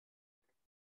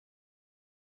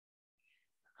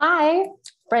Hi,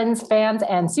 friends, fans,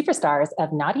 and superstars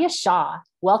of Nadiya Shah.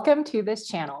 Welcome to this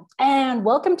channel and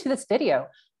welcome to this video.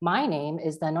 My name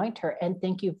is the Annointer, and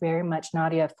thank you very much,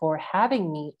 Nadiya, for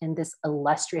having me in this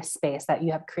illustrious space that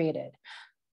you have created.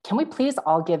 Can we please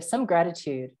all give some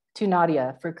gratitude to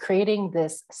Nadiya for creating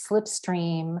this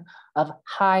slipstream of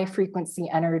high frequency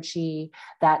energy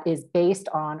that is based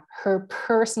on her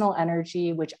personal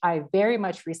energy, which I very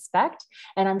much respect.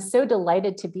 And I'm so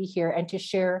delighted to be here and to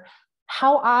share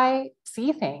how I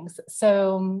see things.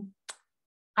 So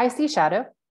I see shadow,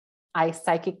 I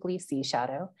psychically see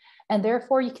shadow, and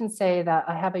therefore you can say that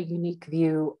I have a unique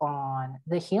view on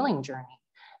the healing journey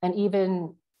and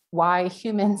even why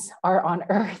humans are on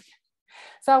Earth.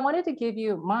 So I wanted to give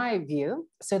you my view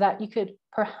so that you could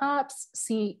perhaps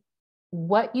see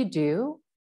what you do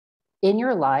in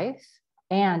your life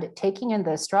and taking in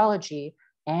the astrology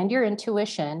and your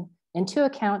intuition into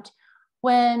account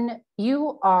when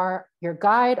you are your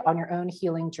guide on your own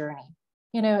healing journey.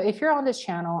 You know, if you're on this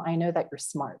channel, I know that you're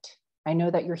smart. I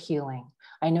know that you're healing.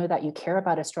 I know that you care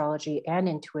about astrology and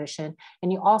intuition,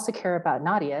 and you also care about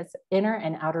Nadiya's inner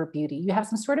and outer beauty. You have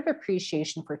some sort of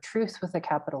appreciation for truth with a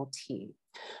capital T.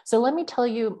 So let me tell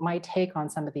you my take on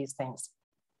some of these things.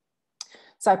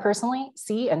 So I personally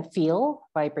see and feel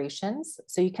vibrations.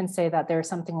 So you can say that there's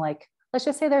something like, let's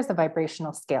just say there's a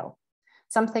vibrational scale.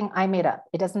 Something I made up.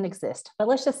 It doesn't exist, but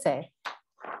let's just say,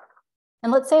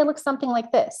 and let's say it looks something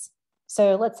like this.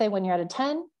 So let's say when you're at a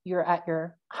 10, you're at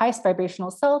your highest vibrational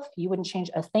self. You wouldn't change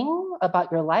a thing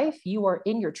about your life. You are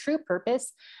in your true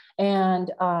purpose.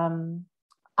 And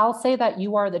I'll say that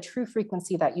you are the true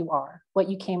frequency that you are, what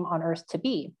you came on earth to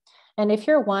be. And if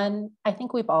you're one, I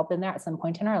think we've all been there at some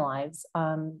point in our lives.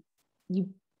 You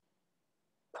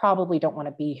probably don't want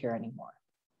to be here anymore.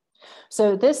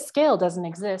 So this scale doesn't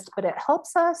exist, but it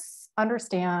helps us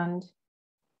understand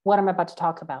what I'm about to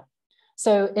talk about.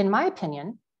 So in my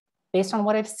opinion, based on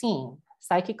what I've seen,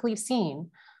 psychically seen,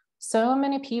 so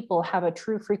many people have a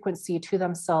true frequency to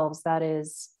themselves that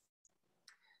is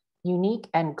unique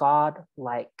and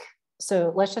God-like.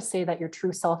 So let's just say that your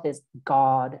true self is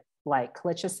God-like.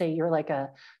 Let's just say you're like a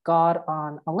God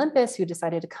on Olympus who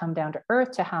decided to come down to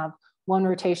earth to have one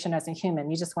rotation as a human.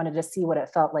 You just wanted to see what it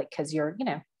felt like because you're,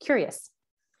 curious.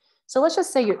 So let's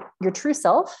just say your true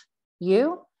self,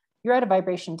 you're at a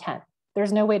vibration 10.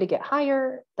 There's no way to get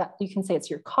higher. That you can say it's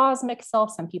your cosmic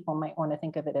self. Some people might want to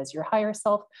think of it as your higher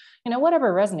self,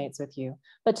 whatever resonates with you.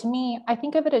 But to me, I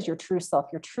think of it as your true self,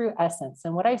 your true essence.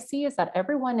 And what I see is that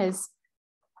everyone is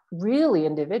really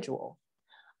individual.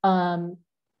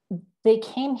 They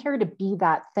came here to be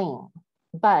that thing,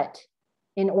 but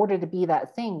in order to be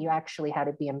that thing, you actually had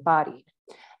to be embodied.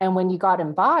 And when you got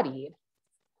embodied,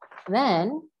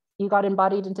 then you got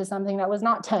embodied into something that was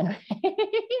not 10.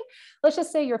 Let's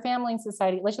just say your family and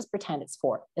society, let's just pretend it's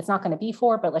 4. It's not going to be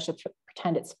 4, but let's just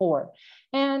pretend it's 4.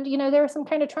 And, there's some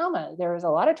kind of trauma. There's a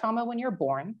lot of trauma when you're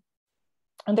born.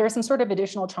 And there's some sort of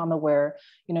additional trauma where,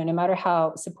 no matter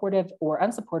how supportive or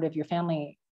unsupportive your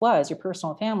family was, your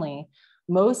personal family,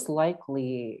 most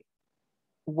likely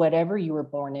whatever you were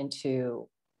born into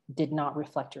did not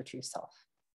reflect your true self,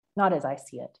 not as I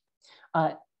see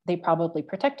it. They probably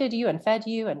protected you and fed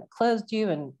you and clothed you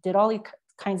and did all these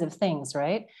kinds of things,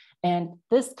 right? And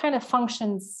this kind of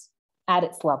functions at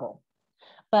its level.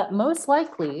 But most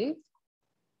likely,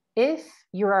 if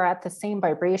you are at the same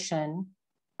vibration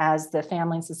as the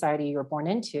family and society you were born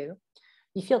into,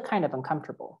 you feel kind of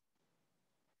uncomfortable.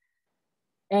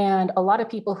 And a lot of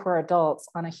people who are adults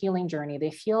on a healing journey,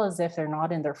 they feel as if they're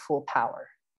not in their full power.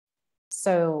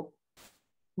 So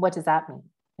what does that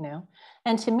mean?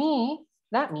 And to me,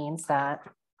 that means that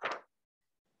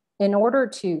in order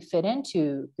to fit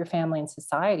into your family and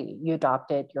society, you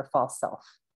adopted your false self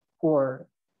or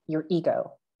your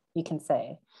ego, you can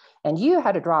say. And you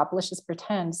had to drop, let's just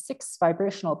pretend, 6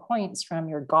 vibrational points from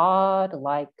your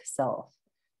God-like self.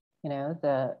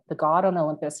 The God on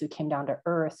Olympus who came down to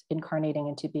earth, incarnating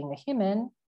into being a human,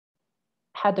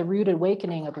 had the rude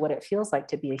awakening of what it feels like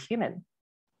to be a human.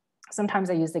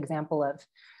 Sometimes I use the example of,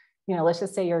 let's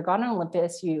just say you're God on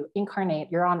Olympus, you incarnate,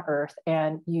 you're on earth,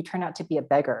 and you turn out to be a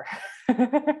beggar.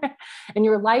 And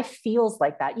your life feels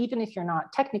like that, even if you're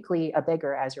not technically a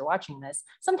beggar as you're watching this.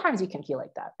 Sometimes you can feel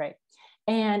like that, right?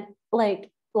 And like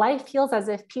life feels as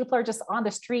if people are just on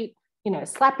the street,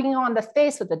 slapping you on the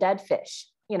face with a dead fish.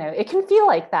 It can feel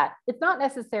like that. It's not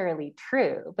necessarily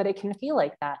true, but it can feel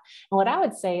like that. And what I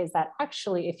would say is that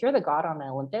actually, if you're the God on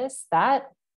Olympus, that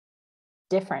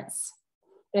difference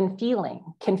in feeling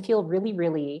can feel really,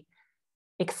 really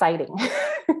exciting.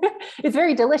 It's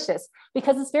very delicious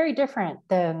because it's very different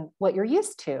than what you're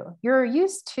used to. You're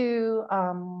used to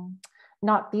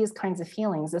not these kinds of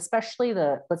feelings, especially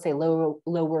the, let's say,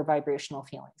 lower vibrational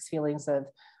feelings, feelings of,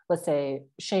 let's say,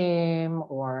 shame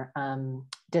or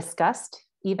disgust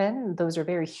even. Those are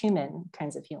very human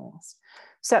kinds of feelings.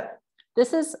 So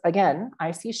this is, again,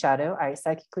 I see shadow, I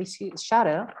psychically see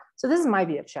shadow. So this is my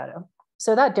view of shadow.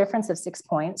 So that difference of 6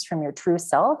 points from your true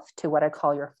self to what I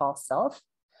call your false self,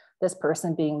 this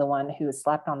person being the one who is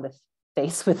slapped on the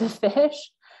face with a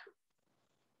fish,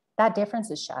 that difference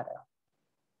is shadow.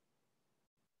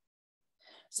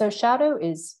 So shadow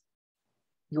is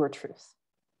your truth.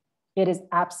 It is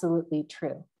absolutely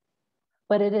true,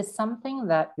 but it is something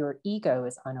that your ego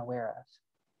is unaware of.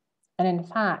 And in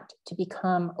fact, to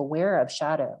become aware of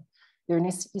shadow, there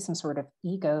needs to be some sort of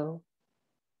ego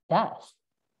death.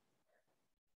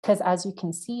 Because as you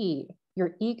can see,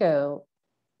 your ego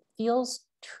feels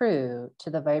true to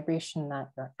the vibration that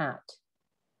you're at.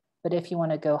 But if you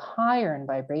want to go higher in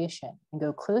vibration and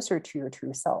go closer to your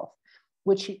true self,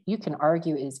 which you can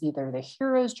argue is either the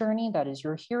hero's journey, that is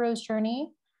your hero's journey,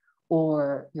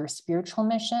 or your spiritual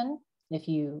mission, if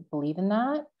you believe in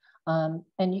that.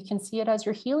 And you can see it as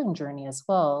your healing journey as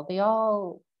well. They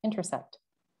all intersect.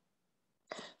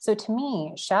 So to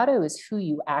me, shadow is who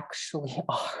you actually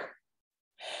are.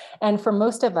 And for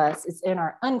most of us, it's in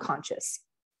our unconscious,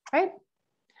 right?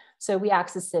 So we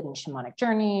access it in shamanic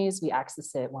journeys, we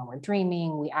access it when we're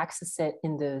dreaming, we access it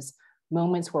in those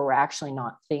moments where we're actually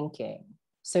not thinking.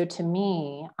 So to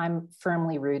me, I'm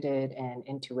firmly rooted in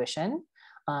intuition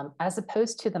as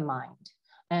opposed to the mind.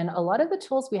 And a lot of the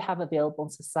tools we have available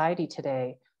in society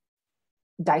today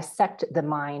dissect the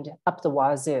mind up the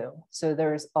wazoo. So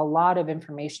there's a lot of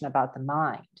information about the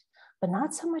mind, but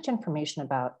not so much information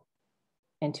about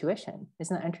intuition.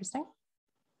 Isn't that interesting?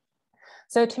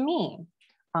 So to me,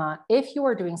 if you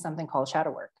are doing something called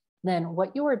shadow work, then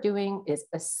what you are doing is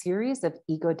a series of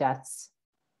ego deaths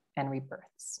and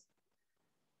rebirths.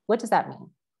 What does that mean?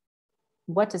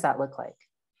 What does that look like?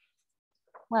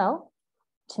 Well,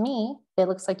 to me, it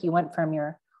looks like you went from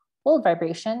your old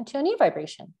vibration to a new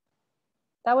vibration.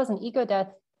 That was an ego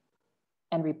death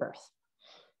and rebirth.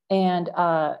 And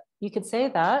you could say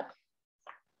that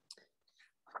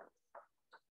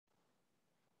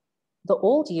the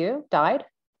old you died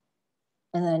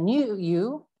and the new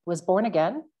you was born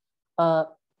again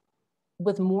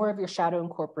with more of your shadow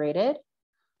incorporated,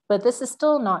 but this is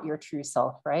still not your true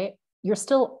self, right? You're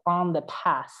still on the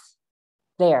path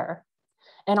there.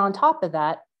 And on top of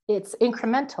that, it's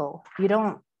incremental. You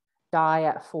don't die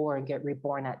at 4 and get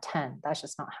reborn at 10. That's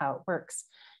just not how it works.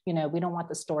 You know, we don't want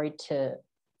the story to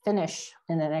finish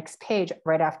in the next page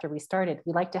right after we started.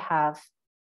 We like to have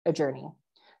a journey.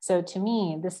 So to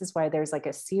me, this is why there's like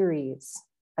a series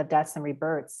of deaths and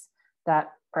rebirths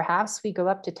that perhaps we go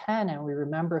up to 10 and we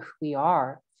remember who we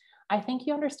are. I think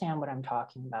you understand what I'm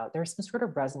talking about. There's some sort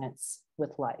of resonance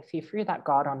with life. If you're that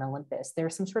God on Olympus,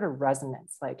 there's some sort of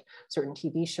resonance, like certain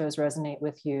TV shows resonate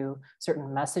with you,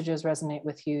 certain messages resonate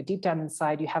with you. Deep down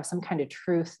inside, you have some kind of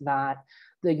truth that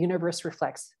the universe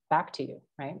reflects back to you,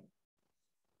 right?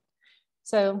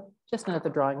 So just another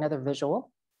drawing, another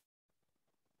visual.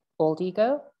 Old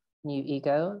ego, new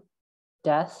ego,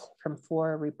 death from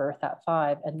 4, rebirth at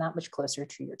 5, and that much closer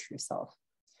to your true self.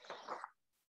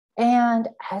 And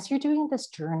as you're doing this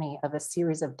journey of a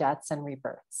series of deaths and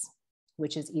rebirths,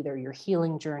 which is either your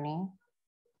healing journey,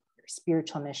 your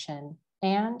spiritual mission,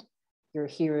 and your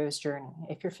hero's journey.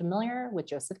 If you're familiar with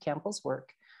Joseph Campbell's work,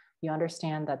 you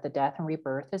understand that the death and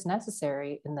rebirth is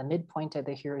necessary in the midpoint of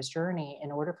the hero's journey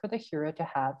in order for the hero to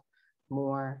have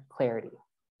more clarity.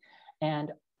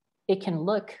 And it can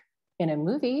look in a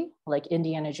movie like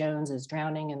Indiana Jones is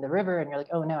drowning in the river and you're like,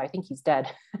 oh no, I think he's dead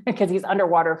because he's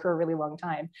underwater for a really long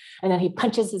time. And then he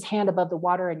punches his hand above the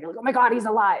water and you're like, oh my God, he's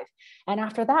alive. And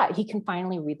after that, he can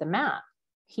finally read the map.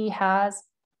 He has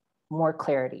more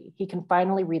clarity. He can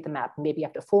finally read the map. Maybe you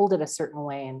have to fold it a certain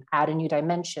way and add a new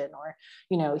dimension, or,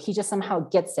 you know, he just somehow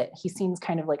gets it. He seems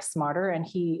kind of like smarter and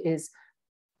he is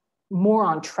more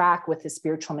on track with his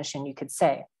spiritual mission, you could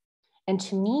say. And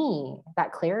to me,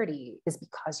 that clarity is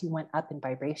because you went up in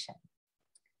vibration.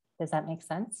 Does that make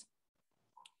sense?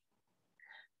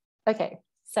 Okay,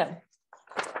 so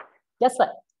guess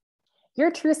what?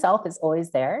 Your true self is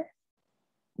always there,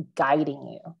 guiding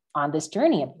you on this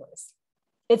journey of yours.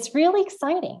 It's really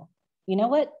exciting. You know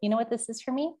what this is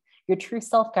for me? Your true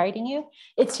self guiding you.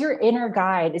 It's your inner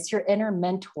guide. It's your inner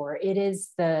mentor. It is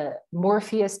the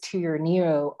Morpheus to your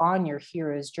Neo on your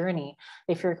hero's journey.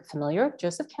 If you're familiar with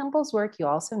Joseph Campbell's work, you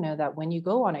also know that when you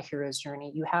go on a hero's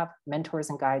journey, you have mentors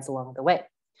and guides along the way.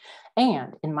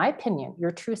 And in my opinion,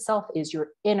 your true self is your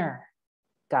inner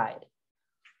guide,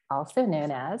 also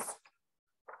known as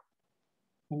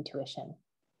intuition.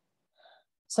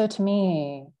 So to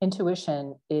me,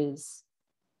 intuition is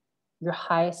your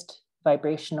highest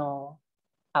vibrational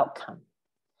outcome.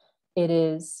 It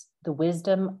is the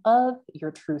wisdom of your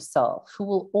true self, who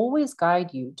will always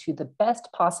guide you to the best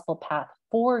possible path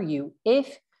for you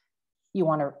if you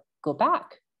want to go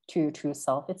back to your true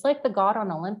self. It's like the god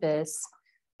on Olympus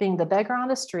being the beggar on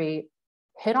the street,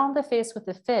 hit on the face with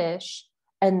the fish,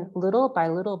 and little by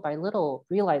little by little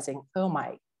realizing, oh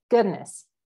my goodness,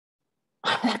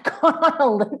 that god on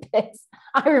Olympus.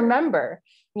 I remember,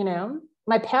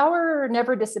 my power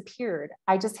never disappeared.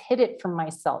 I just hid it from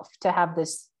myself to have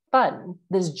this fun,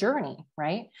 this journey,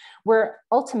 right? Where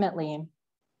ultimately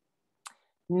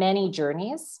many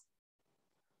journeys,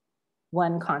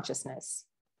 one consciousness,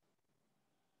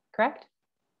 correct?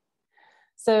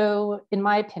 So in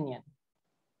my opinion,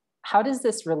 how does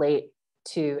this relate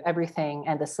to everything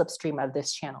and the slipstream of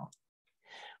this channel?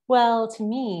 Well, to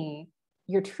me,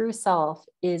 your true self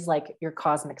is like your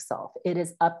cosmic self. It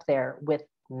is up there with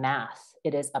math.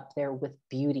 It is up there with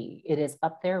beauty. It is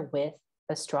up there with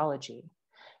astrology.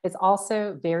 It's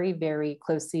also very, very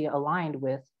closely aligned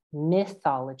with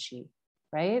mythology,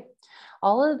 right?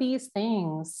 All of these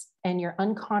things and your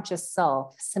unconscious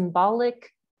self,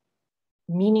 symbolic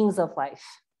meanings of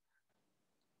life,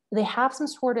 they have some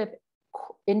sort of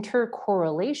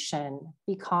intercorrelation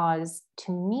because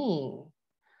to me,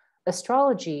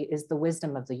 astrology is the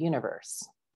wisdom of the universe.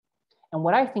 And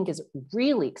what I think is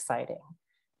really exciting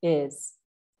is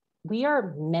we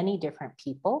are many different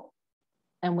people,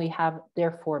 and we have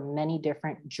therefore many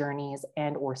different journeys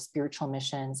and or spiritual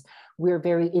missions. We're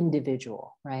very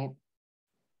individual, right?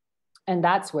 And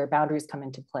that's where boundaries come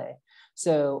into play.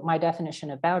 So my definition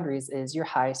of boundaries is your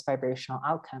highest vibrational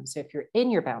outcome. So if you're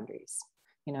in your boundaries,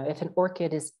 if an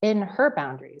orchid is in her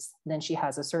boundaries, then she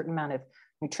has a certain amount of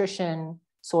nutrition,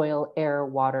 soil, air,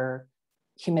 water,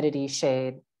 humidity,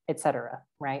 shade, etc.,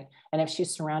 right? And if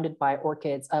she's surrounded by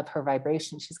orchids of her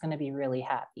vibration, she's going to be really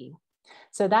happy.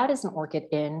 So that is an orchid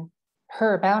in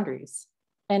her boundaries.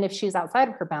 And if she's outside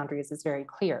of her boundaries, it's very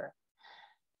clear.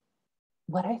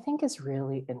 What I think is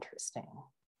really interesting,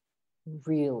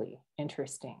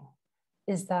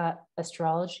 is that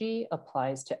astrology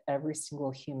applies to every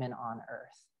single human on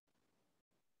Earth.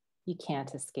 You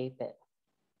can't escape it.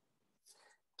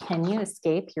 Can you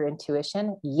escape your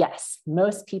intuition? Yes,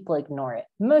 most people ignore it.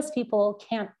 Most people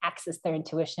can't access their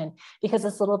intuition because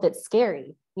it's a little bit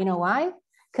scary. You know why?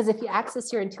 Because if you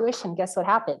access your intuition, guess what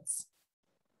happens?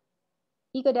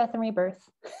 Ego, death, and rebirth.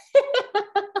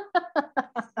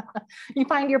 You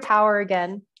find your power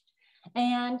again.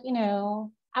 And,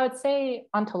 I would say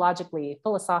ontologically,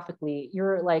 philosophically,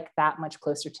 you're like that much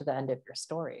closer to the end of your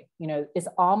story. It's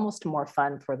almost more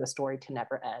fun for the story to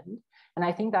never end. And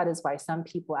I think that is why some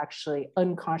people actually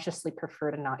unconsciously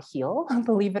prefer to not heal,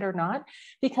 believe it or not,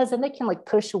 because then they can like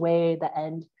push away the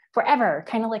end forever,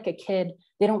 kind of like a kid.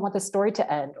 They don't want the story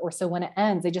to end. Or so when it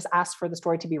ends, they just ask for the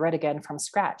story to be read again from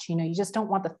scratch. You just don't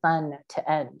want the fun to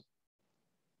end.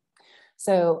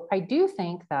 So I do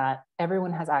think that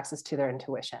everyone has access to their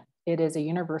intuition. It is a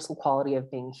universal quality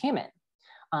of being human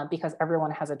because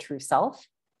everyone has a true self.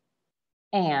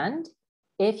 And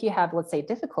if you have, let's say,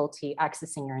 difficulty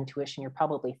accessing your intuition, you're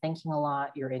probably thinking a lot,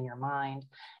 you're in your mind,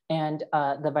 and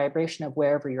the vibration of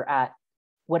wherever you're at,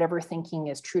 whatever thinking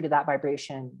is true to that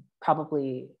vibration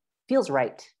probably feels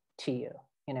right to you.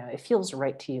 It feels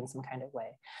right to you in some kind of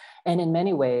way. And in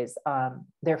many ways,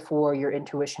 therefore, your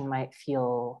intuition might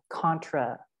feel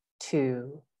contra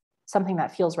to something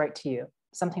that feels right to you,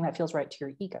 something that feels right to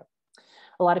your ego.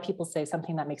 A lot of people say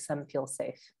something that makes them feel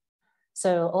safe.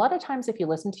 So a lot of times, if you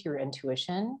listen to your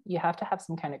intuition, you have to have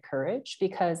some kind of courage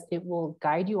because it will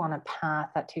guide you on a path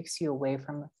that takes you away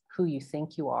from who you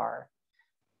think you are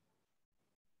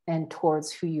and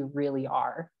towards who you really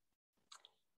are.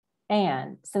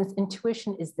 And since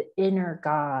intuition is the inner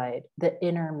guide, the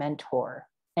inner mentor,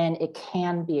 and it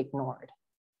can be ignored,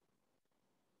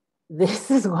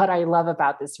 this is what I love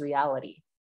about this reality.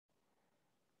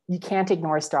 You can't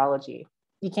ignore astrology.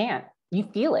 You can't. You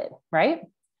feel it, right?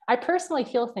 I personally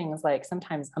feel things like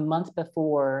sometimes a month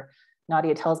before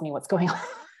Nadiya tells me what's going on.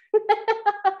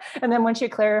 And then when she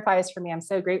clarifies for me, I'm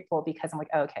so grateful because I'm like,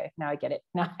 oh, okay, now I get it.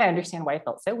 Now I understand why I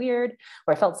felt so weird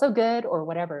or I felt so good or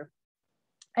whatever.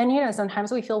 And,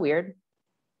 sometimes we feel weird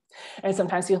and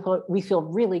sometimes we feel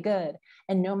really good.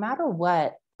 And no matter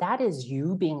what, that is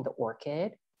you being the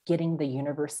orchid, getting the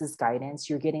universe's guidance.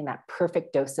 You're getting that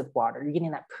perfect dose of water. You're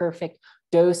getting that perfect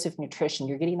dose of nutrition.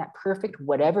 You're getting that perfect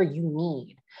whatever you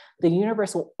need. The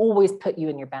universe will always put you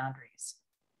in your boundaries,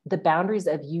 the boundaries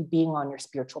of you being on your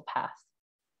spiritual path.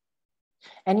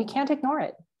 And you can't ignore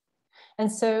it.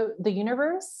 And so the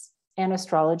universe and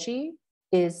astrology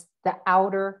is the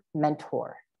outer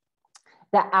mentor,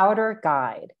 the outer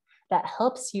guide that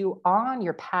helps you on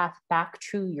your path back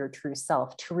to your true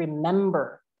self, to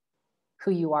remember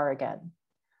who you are again.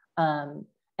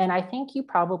 And I think you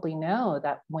probably know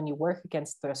that when you work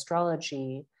against the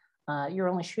astrology, you're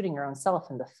only shooting your own self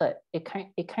in the foot.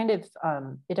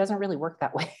 It doesn't really work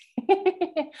that way.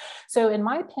 So in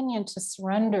my opinion, to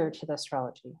surrender to the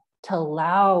astrology, to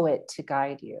allow it to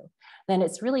guide you, then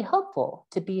it's really helpful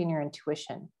to be in your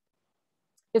intuition.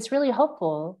 It's really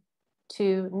helpful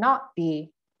to not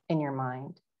be in your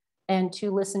mind and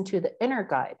to listen to the inner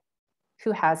guide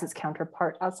who has its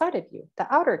counterpart outside of you, the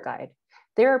outer guide.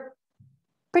 They're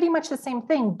pretty much the same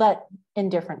thing, but in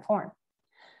different form.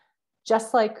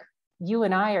 Just like you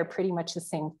and I are pretty much the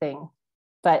same thing,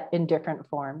 but in different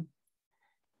form.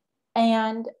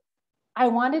 And I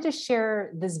wanted to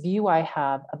share this view I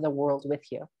have of the world with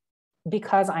you,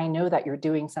 because I know that you're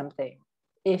doing something.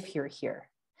 If you're here,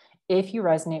 if you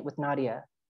resonate with Nadiya,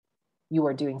 you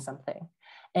are doing something.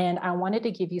 And I wanted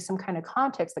to give you some kind of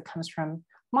context that comes from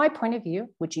my point of view,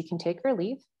 which you can take or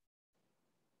leave,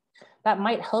 that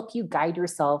might help you guide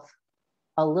yourself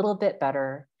a little bit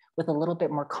better with a little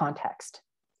bit more context.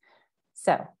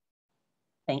 So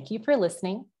thank you for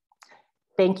listening.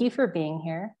 Thank you for being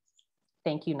here.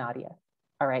 Thank you, Nadiya.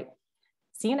 All right.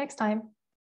 See you next time.